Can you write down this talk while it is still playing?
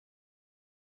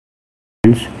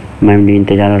Friends, मैं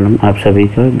इंतजार आलम आप सभी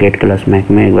को गेट क्लास मैक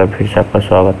में एक बार फिर से आपका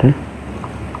स्वागत है।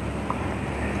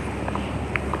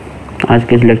 आज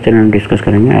के इस लेक्चर में हम डिस्कस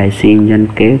करेंगे आईसी इंजन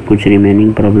के कुछ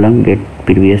remaining problem gate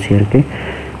previous year के।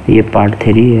 ये पार्ट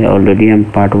 3 है। ऑलरेडी हम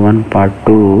पार्ट 1 पार्ट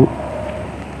 2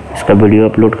 इसका वीडियो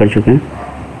अपलोड कर चुके हैं।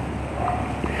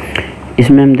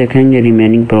 इसमें हम देखेंगे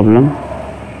रिमेनिंग प्रॉब्लम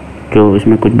जो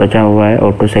इसमें कुछ बचा हुआ है,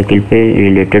 ऑटो साइकिल पे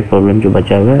रिलेटेड प्रॉब्लम जो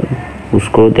बचा हुआ है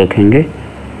उसको देखेंगे।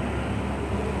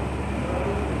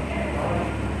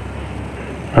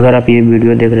 अगर आप ये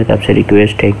वीडियो देख रहे हैं तो आपसे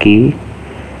रिक्वेस्ट है कि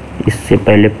इससे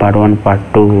पहले पार्ट 1 पार्ट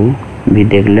 2 भी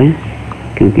देख लें,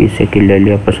 क्योंकि इससे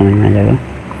क्लियरली आपको समझ में आ जाएगा।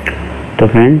 तो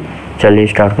फ्रेंड चलिए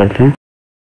स्टार्ट करते हैं।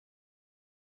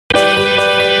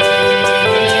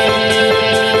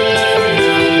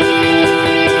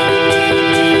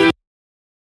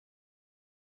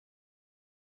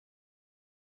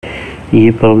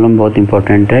 ये प्रॉब्लम बहुत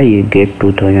इंपॉर्टेंट है। ये गेट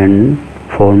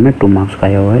 2004 में 2 मार्क्स का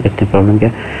आया हुआ है। देखते हैं प्रॉब्लम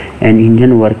क्या। N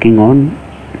engine working on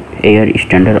air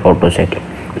standard auto cycle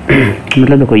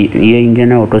मतलब देखो ये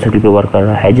इंजन है, ऑटो साइकिल पे वर्क कर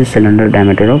रहा है। जिस cylinder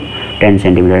diameter of 10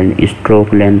 centimetre,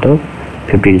 stroke length of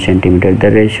 15 centimetre, the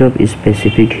ratio of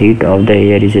specific heat of the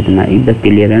air is इतना, if the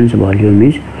clearance volume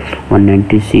is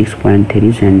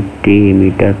 196.3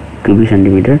 centimetre cubic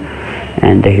centimetre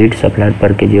and the heat supplied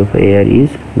पर KG of air is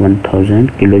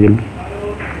 1800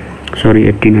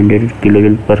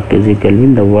 kilojoule पर KG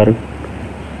kelvin, the work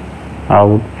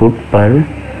output पर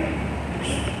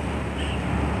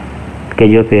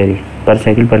KG of air पर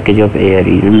cycle पर KG of air.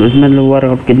 इसमें मतलब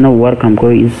work कितना work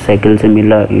हमको इस साइकिल से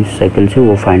मिला, इस साइकिल से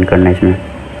वो फाइंड करना है इसमें।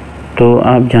 तो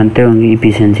आप जानते होंगे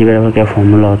इफिशिएंसी बराबर क्या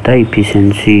फॉर्मूला होता है।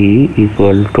 Efficiency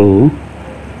equal to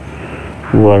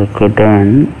work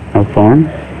done upon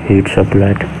heat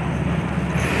supplied.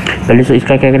 पहले से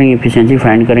इसका क्या करेंगे, इफिशिएंसी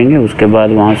फाइंड करेंगे, उसके बाद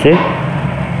वहाँ से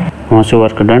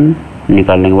वर्क डन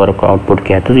निकाल लेंगे, वर्क आउटपुट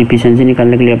क्या है। तो इफिशिएंसी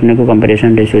निकालने के लिए अपने को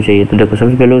कंपैरिजन रेशियो चाहिए। तो देखो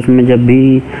सबसे पहले उसमें जब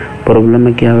भी प्रॉब्लम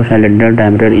में क्या हो, सिलेंडर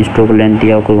डायमीटर स्ट्रोक लेंथ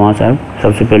दिया हो, वहाँ से आप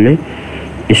सबसे पहले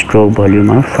स्ट्रोक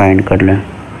वॉल्यूम आप फाइंड कर लें।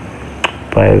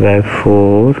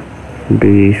 π/4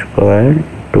 d²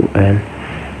 to L।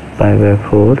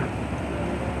 π/4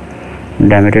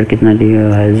 डायमीटर कितना दिया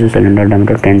है, सिलेंडर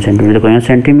डायमीटर 10 सेंटीमीटर। देखो यहाँ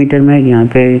सेंटीमीटर में है, यहाँ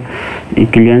पे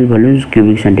क्लियरेंस वॉल्यूम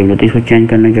क्यूबिक सेंटीमीटर, तो इसको चेंज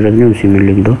करने की जरूरत नहीं, उसी में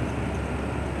लिख दो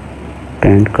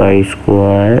 10 का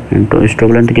स्क्वायर इंटू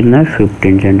स्ट्रोक लेंथ कितना है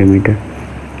 15 सेंटीमीटर।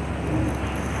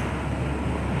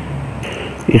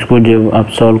 इसको जब आप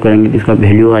सॉल्व करेंगे तो इसका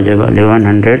वैल्यू आ जाएगा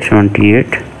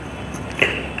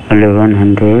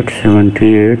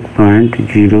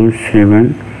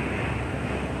 1178.07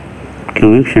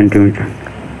 क्यूबिक सेंटीमीटर।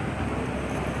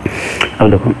 अब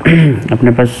देखो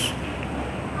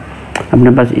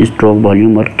अपने पास स्ट्रोक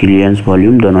वॉल्यूम और क्लियरेंस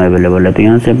वॉल्यूम दोनों अवेलेबल है। तो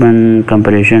यहाँ से अपन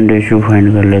कंपैरिजन रेशियो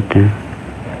फाइंड कर लेते हैं।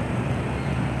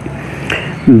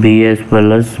 BS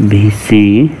plus BC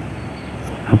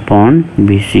upon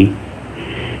BC।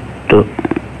 तो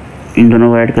इन दोनों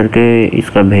को ऐड करके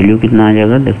इसका वैल्यू कितना आ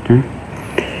जाएगा देखते हैं।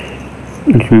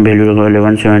 इसमें वैल्यू लगा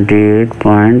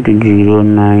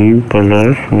 1178.09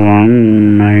 प्लस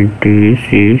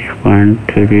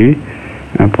 196.3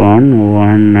 अपॉन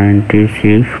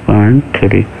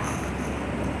 196.3।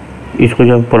 इसको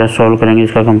जब पूरा सॉल्व करेंगे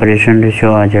इसका कंपैरिजन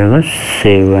रेशियो आ जाएगा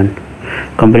 7।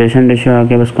 कंपैरिजन रेशियो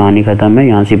आके बस कहानी ख़त्म है।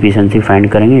 यहाँ से इफिशिएंसी फाइंड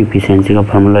करेंगे। इफिशिएंसी का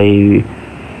फार्मूला ही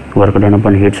वर्क डन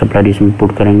अपन हीट सप्लाइड इसमें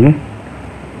पुट करेंगे।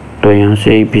 तो यहाँ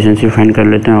से इफिशिएंसी फाइंड कर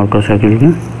लेते हैं ऑटो साइकिल के।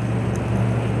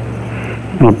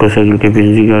 ऑटो साइकिल की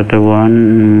इफिशिएंसी क्या होता है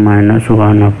 1 -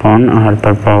 1 अपॉन R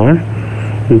पर पावर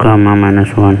गामा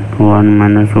 -1 1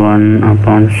 - 1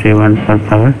 अपॉन 7 पर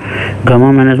पावर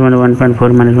गामा -1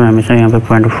 1.4 -1 हमेशा यहाँ पे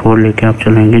 0.4 लेके आप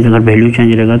चलेंगे। अगर वैल्यू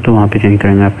चेंज रहेगा तो वहाँ पे चेंज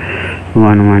करेंगे आप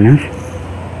 1 -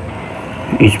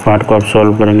 इस पार्ट को आप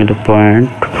सॉल्व करेंगे तो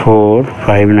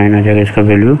 0.459 आ जाएगा इसका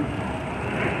वैल्यू।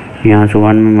 यहाँ से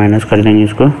 1 में माइनस कर देंगे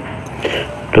इसको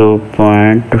तो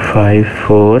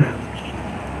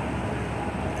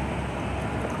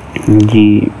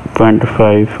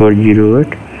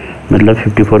 0.5408 मतलब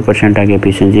 54% आ गया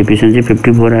इफिशिएंसी।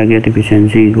 54 आ गया तो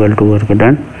efficiency equal to work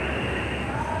done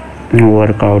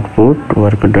work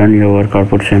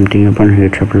output same thing upon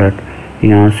heat supplied.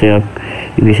 यहाँ से आप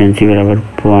इफिशिएंसी बराबर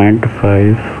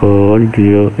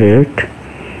 0.5408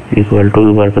 इक्वल टू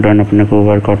वर्क डन, अपने को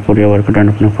वर्क आउटपुट या वर्क डन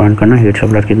अपने फाइंड करना। हीट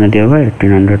सप्लाइड कितना दिया हुआ है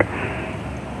 1800।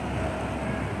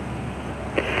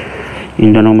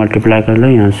 इन दोनों मल्टीप्लाई कर लो,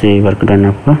 यहाँ से वर्क डन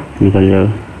आपका निकल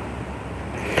जाएगा।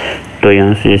 तो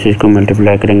यहाँ से जैसे इसको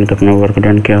मल्टीप्लाई करेंगे तो अपना वर्क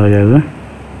डन क्या हो जाएगा,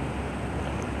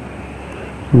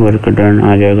 वर्क डन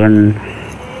आ जाएगा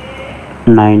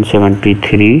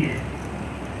 973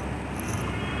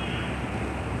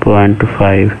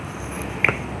 0.5।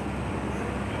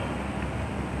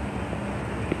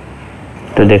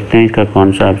 तो देखते हैं इसका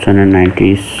कौन सा ऑप्शन है।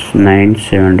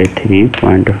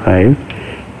 973.5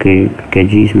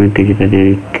 kg इसमें kg का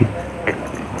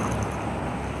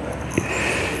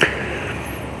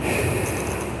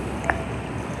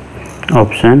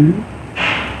ऑप्शन,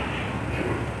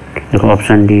 देखो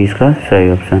ऑप्शन डी इसका सही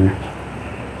ऑप्शन है।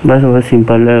 बस बहुत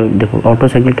सिंपल है। देखो ऑटो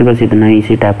साइकिल के बस इतना ही,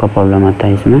 इसी टाइप का प्रॉब्लम आता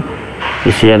है इसमें,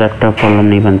 इससे ज़्यादा टफ प्रॉब्लम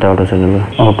नहीं बनता ऑटो साइकिल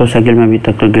का। ऑटो साइकिल में अभी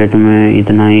तक तो गेट में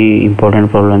इतना ही इम्पोर्टेंट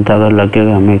प्रॉब्लम था। अगर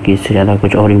लगेगा हमें कि इससे ज़्यादा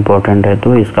कुछ और इम्पोर्टेंट है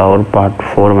तो इसका और पार्ट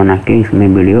 4 बना के इसमें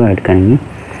वीडियो ऐड करेंगे।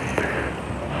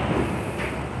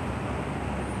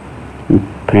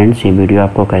 फ्रेंड्स, ये वीडियो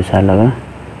आपको कैसा लगा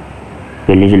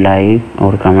प्लीज़ लाइक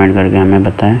और कमेंट करके हमें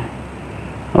बताएं।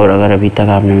 और अगर अभी तक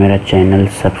आपने मेरा चैनल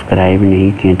सब्सक्राइब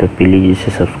नहीं किए तो प्लीज़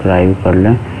इसे सब्सक्राइब कर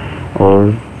लें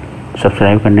और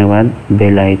सब्सक्राइब करने के बाद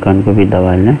बेल आइकन को भी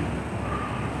दबा लें